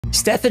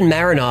Stefan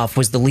Marinov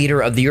was the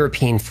leader of the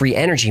European free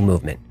energy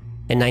movement.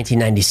 In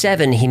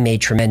 1997, he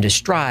made tremendous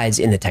strides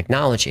in the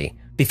technology.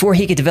 Before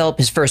he could develop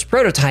his first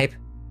prototype,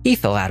 he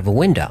fell out of a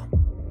window.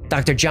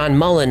 Dr. John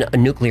Mullen, a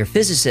nuclear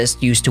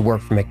physicist, used to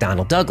work for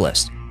McDonnell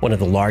Douglas, one of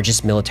the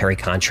largest military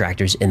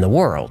contractors in the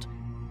world.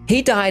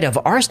 He died of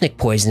arsenic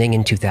poisoning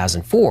in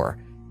 2004.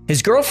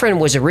 His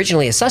girlfriend was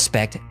originally a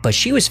suspect, but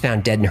she was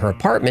found dead in her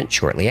apartment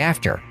shortly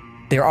after.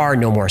 There are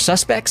no more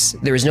suspects,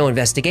 there is no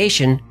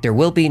investigation, there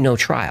will be no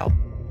trial.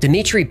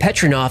 Dimitri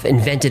Petronov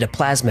invented a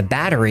plasma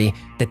battery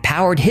that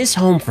powered his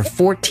home for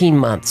 14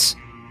 months.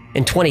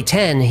 In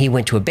 2010, he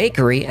went to a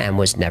bakery and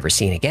was never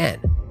seen again.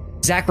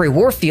 Zachary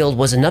Warfield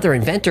was another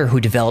inventor who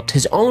developed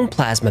his own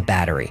plasma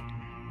battery.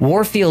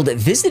 Warfield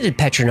visited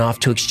Petronov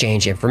to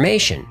exchange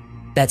information.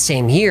 That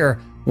same year,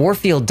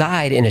 Warfield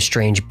died in a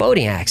strange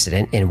boating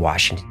accident in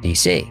Washington,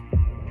 D.C.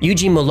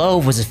 Eugene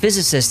Mallove was a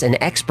physicist and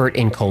expert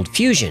in cold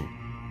fusion.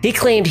 He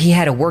claimed he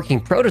had a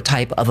working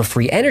prototype of a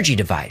free energy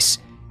device.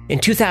 In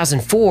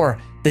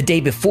 2004, the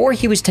day before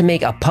he was to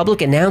make a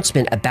public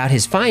announcement about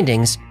his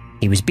findings,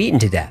 he was beaten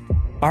to death.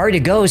 Arie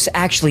Degeus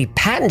actually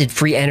patented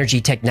free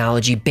energy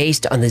technology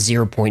based on the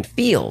zero-point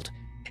field.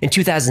 In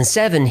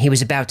 2007, he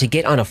was about to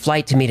get on a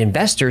flight to meet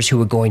investors who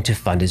were going to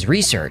fund his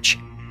research.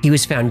 He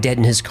was found dead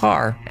in his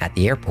car at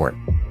the airport.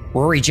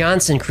 Rory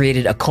Johnson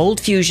created a cold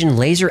fusion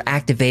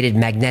laser-activated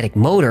magnetic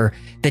motor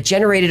that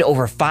generated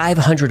over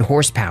 500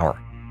 horsepower.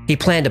 He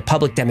planned a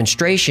public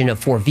demonstration of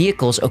 4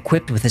 vehicles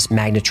equipped with this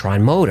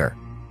magnetron motor.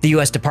 The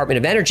U.S. Department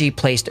of Energy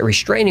placed a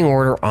restraining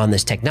order on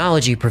this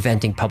technology,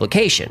 preventing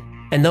publication.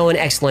 And though in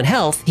excellent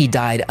health, he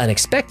died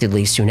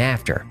unexpectedly soon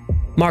after.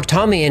 Mark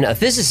Tomion, a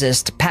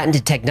physicist,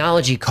 patented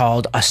technology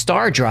called a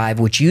star drive,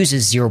 which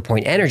uses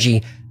zero-point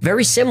energy,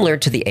 very similar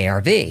to the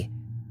ARV.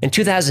 In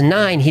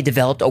 2009, he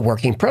developed a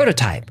working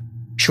prototype.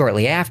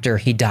 Shortly after,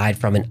 he died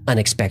from an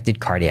unexpected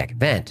cardiac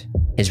event.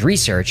 His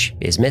research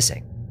is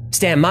missing.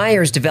 Stan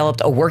Meyers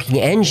developed a working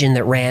engine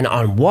that ran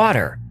on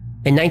water.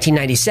 In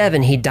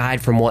 1997, he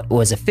died from what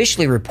was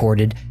officially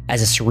reported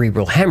as a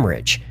cerebral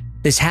hemorrhage.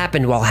 This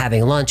happened while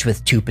having lunch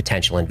with 2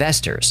 potential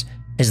investors.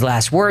 His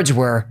last words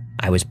were,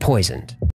 "I was poisoned."